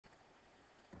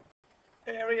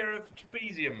Area of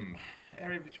trapezium.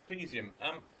 Area of trapezium.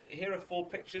 Here are four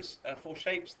pictures, four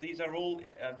shapes. These are all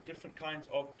different kinds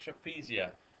of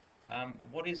trapezia.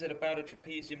 What is it about a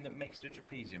trapezium that makes it a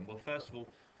trapezium? Well, first of all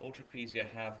trapezia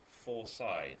have four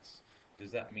sides.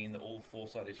 Does that mean that all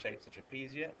four-sided shapes are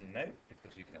trapezia? No,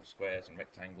 because you can have squares and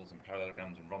rectangles and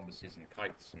parallelograms and rhombuses and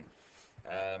kites and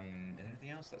anything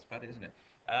else. That's about it, isn't it?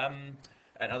 Um,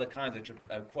 and other kinds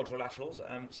of quadrilaterals.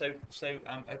 So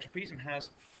a trapezium has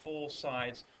four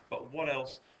sides, but what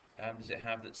else does it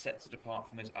have that sets it apart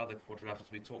from those other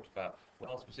quadrilaterals we talked about?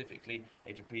 Well, specifically,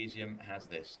 a trapezium has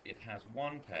this. It has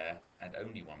one pair, and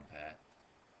only one pair,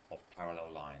 of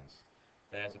parallel lines.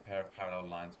 There's a pair of parallel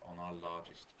lines on our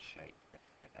largest shape.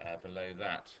 Below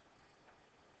that,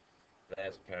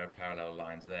 there's a pair of parallel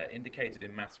lines there, indicated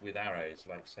in maths with arrows,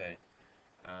 like so.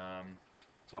 Um,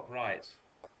 Top right,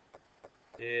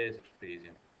 here's a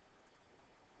trapezium.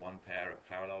 One pair of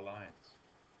parallel lines.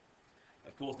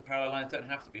 Of course, the parallel lines don't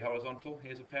have to be horizontal.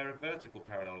 Here's a pair of vertical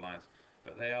parallel lines,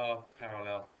 but they are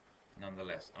parallel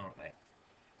nonetheless, aren't they?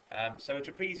 So a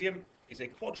trapezium is a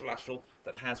quadrilateral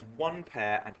that has one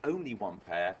pair and only one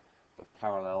pair of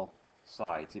parallel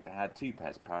sides. If it had two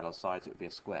pairs of parallel sides, it would be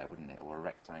a square, wouldn't it? Or a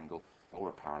rectangle, or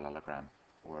a parallelogram,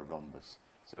 or a rhombus.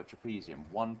 So a trapezium,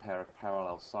 one pair of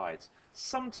parallel sides.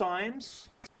 Sometimes,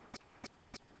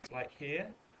 like here,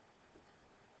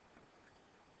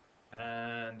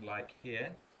 and like here,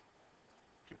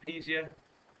 trapezia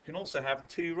can also have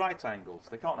two right angles.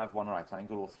 They can't have one right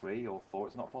angle or three or four,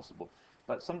 it's not possible.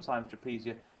 But sometimes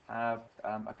trapezia have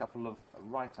a couple of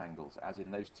right angles, as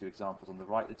in those two examples on the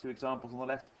right. The two examples on the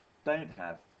left don't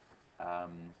have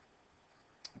um,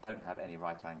 any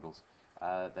right angles.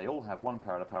 They all have one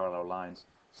pair of parallel lines,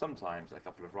 sometimes a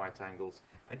couple of right angles,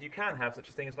 and you can have such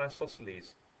a thing as an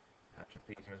isosceles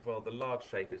trapezium as well. The large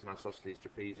shape is an isosceles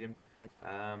trapezium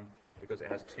because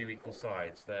it has two equal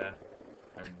sides there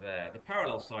and there. The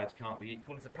parallel sides can't be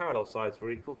equal. If the parallel sides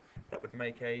were equal, that would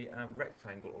make a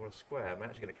rectangle or a square. I'm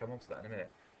actually going to come on to that in a minute.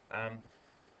 Um,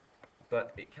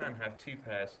 but it can have two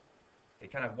pairs.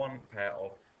 It can have one pair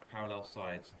of parallel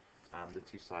sides, the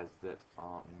two sides that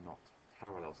are not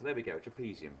parallel. So there we go,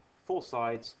 trapezium. Four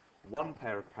sides, one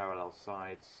pair of parallel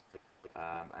sides,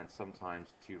 and sometimes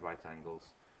two right angles,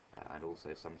 and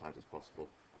also sometimes it's possible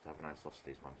to have an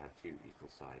isosceles one to have two equal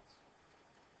sides.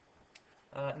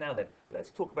 Now then, let's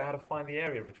talk about how to find the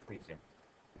area of a trapezium.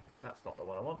 That's not the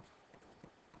one I want.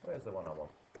 Where's the one I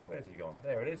want? Where's he gone?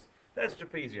 There it is. There's a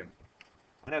trapezium.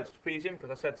 I know it's a trapezium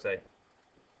because I said so.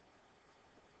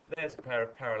 There's a pair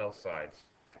of parallel sides.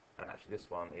 And actually this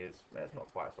one is, well, it's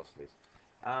not quite isosceles.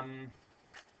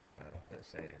 Let's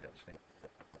say it is actually.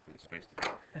 It's supposed to be.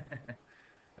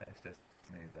 Let's just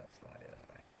move that slightly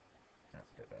that way. That's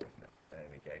a bit better, isn't it? There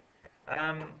we go.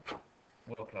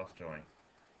 World-class drawing.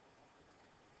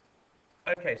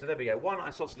 Okay, so there we go. One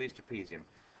isosceles trapezium.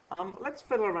 Let's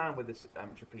fiddle around with this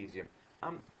trapezium.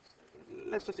 Um,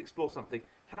 let's just explore something.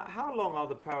 How long are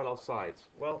the parallel sides?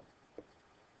 Well,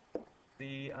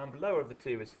 the lower of the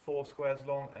two is 4 squares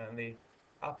long, and the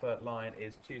upper line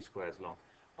is 2 squares long.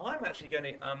 I'm actually going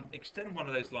to extend one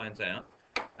of those lines out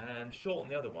and shorten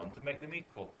the other one to make them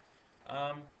equal.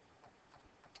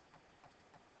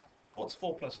 What's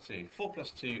 4 plus 2? 4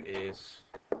 plus 2 is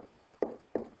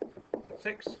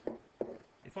 6.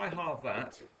 If I halve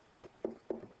that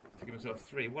to give myself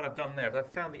 3, what I've done there is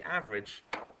I've found the average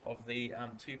of the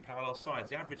two parallel sides.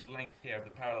 The average length here of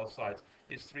the parallel sides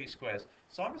is 3 squares.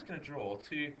 So I'm just going to draw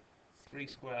two 3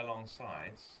 square long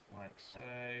sides, like so,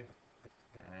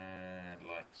 and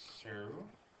like so.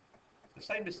 The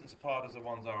same distance apart as the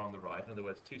ones are on the right, in other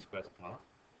words, 2 squares apart.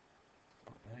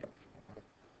 Okay.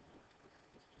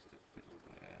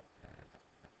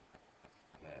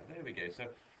 There we go. So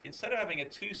instead of having a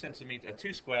 2 centimeter, a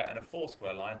 2 square and a 4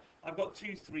 square line, I've got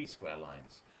two 3 square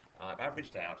lines. I've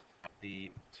averaged out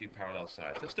the two parallel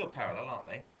sides. They're still parallel, aren't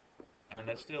they? And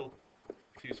they're still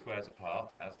 2 squares apart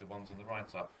as the ones on the right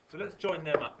are. So let's join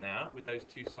them up now with those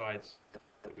two sides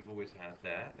that we've always had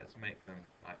there. Let's make them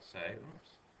like so. Oops.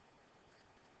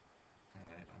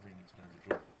 Okay, I really need to learn to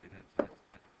draw properly,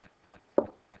 don't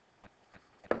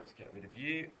I? Let's get rid of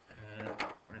you and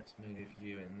let's move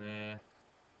you in there.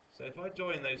 So if I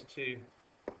join those two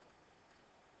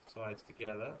sides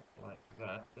together like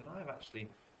that, then I've actually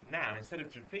now, instead of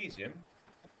trapezium,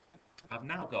 I've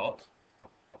now got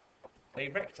a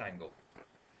rectangle.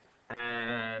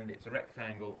 And it's a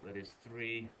rectangle that is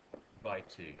 3 by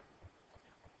 2.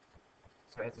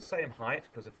 So it has the same height,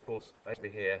 because of course over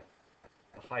here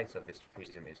the height of this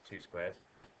trapezium is 2 squares.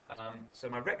 So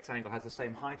my rectangle has the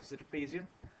same height as the trapezium,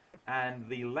 and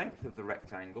the length of the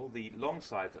rectangle, the long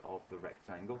side of the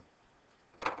rectangle,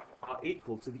 are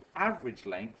equal to the average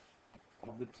length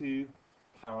of the two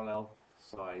parallel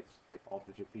sides of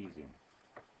the trapezium.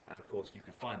 And of course, you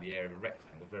can find the area of a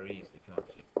rectangle very easily, can't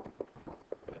you?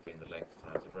 Again, the length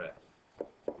times the breadth,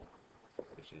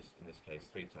 which is, in this case,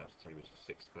 3 times 2, which is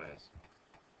 6 squares.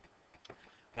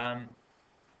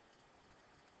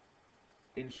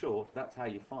 In short, that's how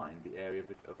you find the area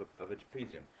of a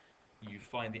trapezium. You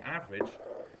find the average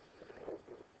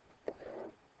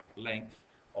length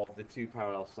of the two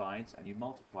parallel sides, and you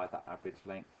multiply that average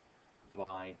length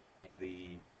by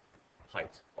the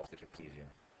height of the trapezium.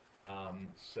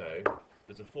 So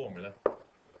there's a formula,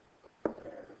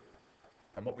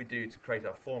 and what we do to create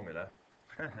our formula,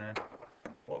 well,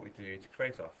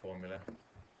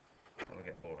 it'll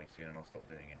get boring soon and I'll stop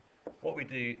doing it. What we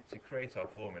do to create our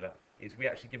formula is we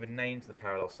actually give a name to the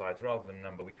parallel sides rather than a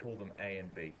number. We call them A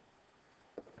and B.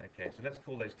 Okay, so let's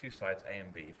call those two sides A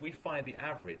and B. If we find the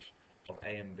average of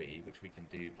A and B, which we can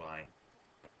do by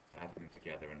adding them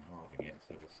together and halving it,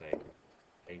 so we'll say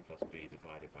A plus B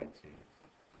divided by 2.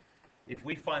 If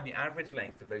we find the average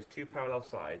length of those two parallel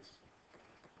sides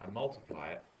and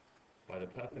multiply it by the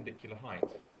perpendicular height,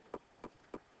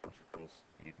 which of course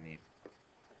you'd need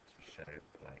to show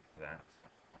like that.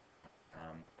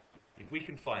 If we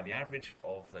can find the average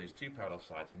of those two parallel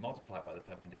sides and multiply it by the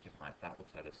perpendicular height, that will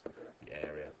tell us the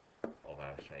area of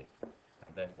our shape.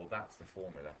 And therefore that's the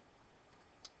formula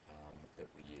that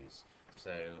we use.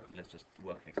 So let's just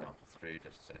work an example through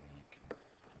just so you can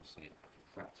see it in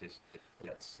practice.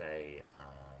 Let's say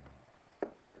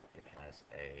it has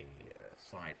a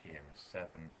side here of 7,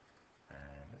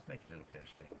 and let's make it a little bit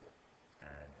interesting,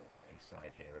 and a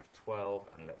side here of 12,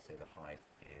 and let's say the height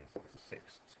is 6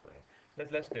 squares.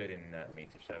 Let's do it in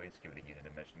meters, shall we? Let's give it a unit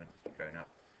of measurement. It's grown up.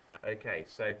 Okay,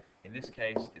 so in this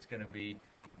case, it's going to be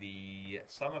the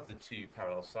sum of the two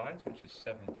parallel sides, which is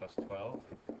 7 plus 12.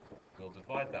 We'll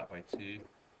divide that by 2,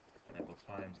 and then we'll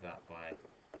times that by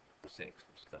 6,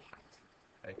 which is the height.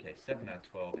 Okay, 7 out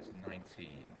of 12 is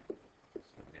 19.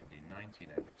 So we're going to do 19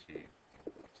 over 2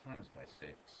 times by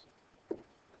 6.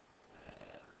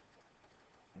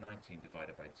 19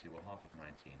 divided by 2, well, half of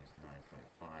 19 is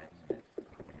 9.5, isn't it?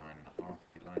 Or 9.5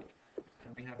 if you like.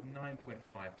 And we have 9.5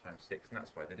 times 6, and that's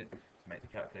why they did it, to make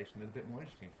the calculation a little bit more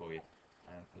interesting for you,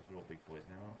 because we're all big boys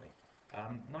now, aren't we?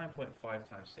 9.5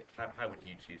 times 6, how would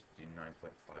you choose to do 9.5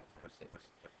 times 6?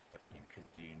 You could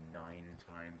do 9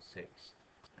 times 6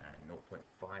 and 0.5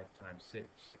 times 6.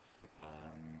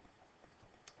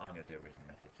 I'm going to do a written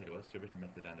method. So let's do a written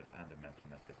method and a mental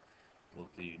method. We'll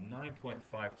do 9.5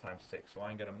 times 6, so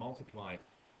I'm going to multiply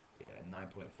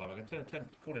 9.5. I'm going to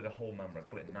call it a whole number and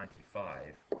put it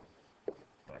 95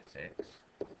 by 6.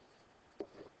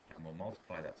 And we'll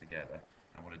multiply that together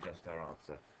and we'll adjust our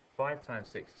answer. 5 times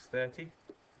 6 is 30,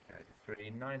 carry the 3.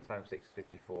 9 times 6 is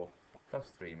 54,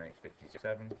 plus 3 makes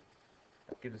 57.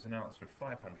 That gives us an answer of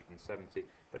 570,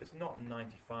 but it's not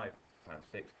 95 times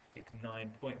 6, it's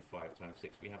 9.5 times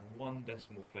 6. We have one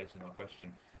decimal place in our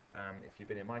question. If you've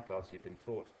been in my class, you've been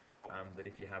taught that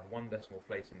if you have one decimal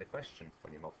place in the question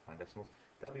when you're multiplying decimals,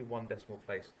 there'll be one decimal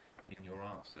place in your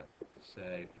answer. So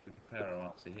if we prepare our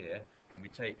answer here, and we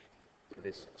take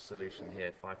this solution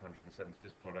here, 570,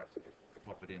 this product,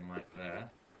 pop it in like there,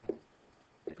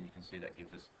 and you can see that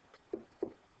gives us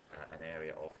an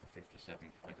area of 57.0,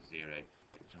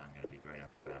 which I'm going to be going up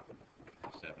about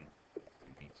 7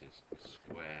 meters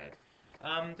squared.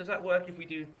 Does that work if we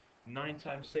do 9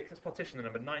 times 6? Let's partition the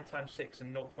number. 9 times 6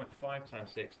 and 0.5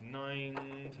 times 6.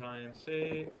 9 times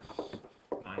 6.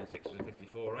 9 and 6 is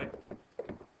 54, right?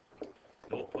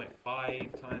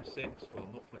 0.5 times 6. Well,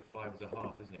 0.5 is a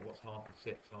half, isn't it? What's half of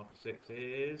 6? Half of 6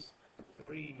 is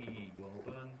 3. Well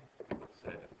done. So,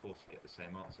 of course, you get the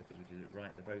same answer because we did it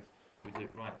right. We did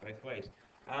it right both ways.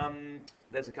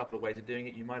 There's a couple of ways of doing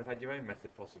it. You might have had your own method,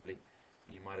 possibly.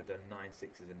 You might have done 9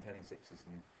 6s and 10 6s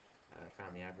and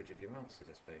found the average of your answers,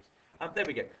 I suppose. There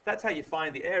we go. That's how you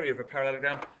find the area of a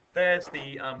parallelogram. There's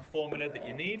the formula that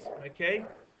you need, okay?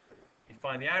 You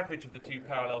find the average of the two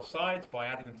parallel sides by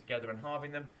adding them together and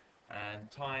halving them, and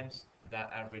times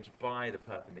that average by the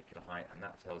perpendicular height, and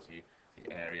that tells you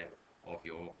the area of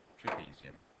your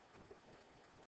trapezium.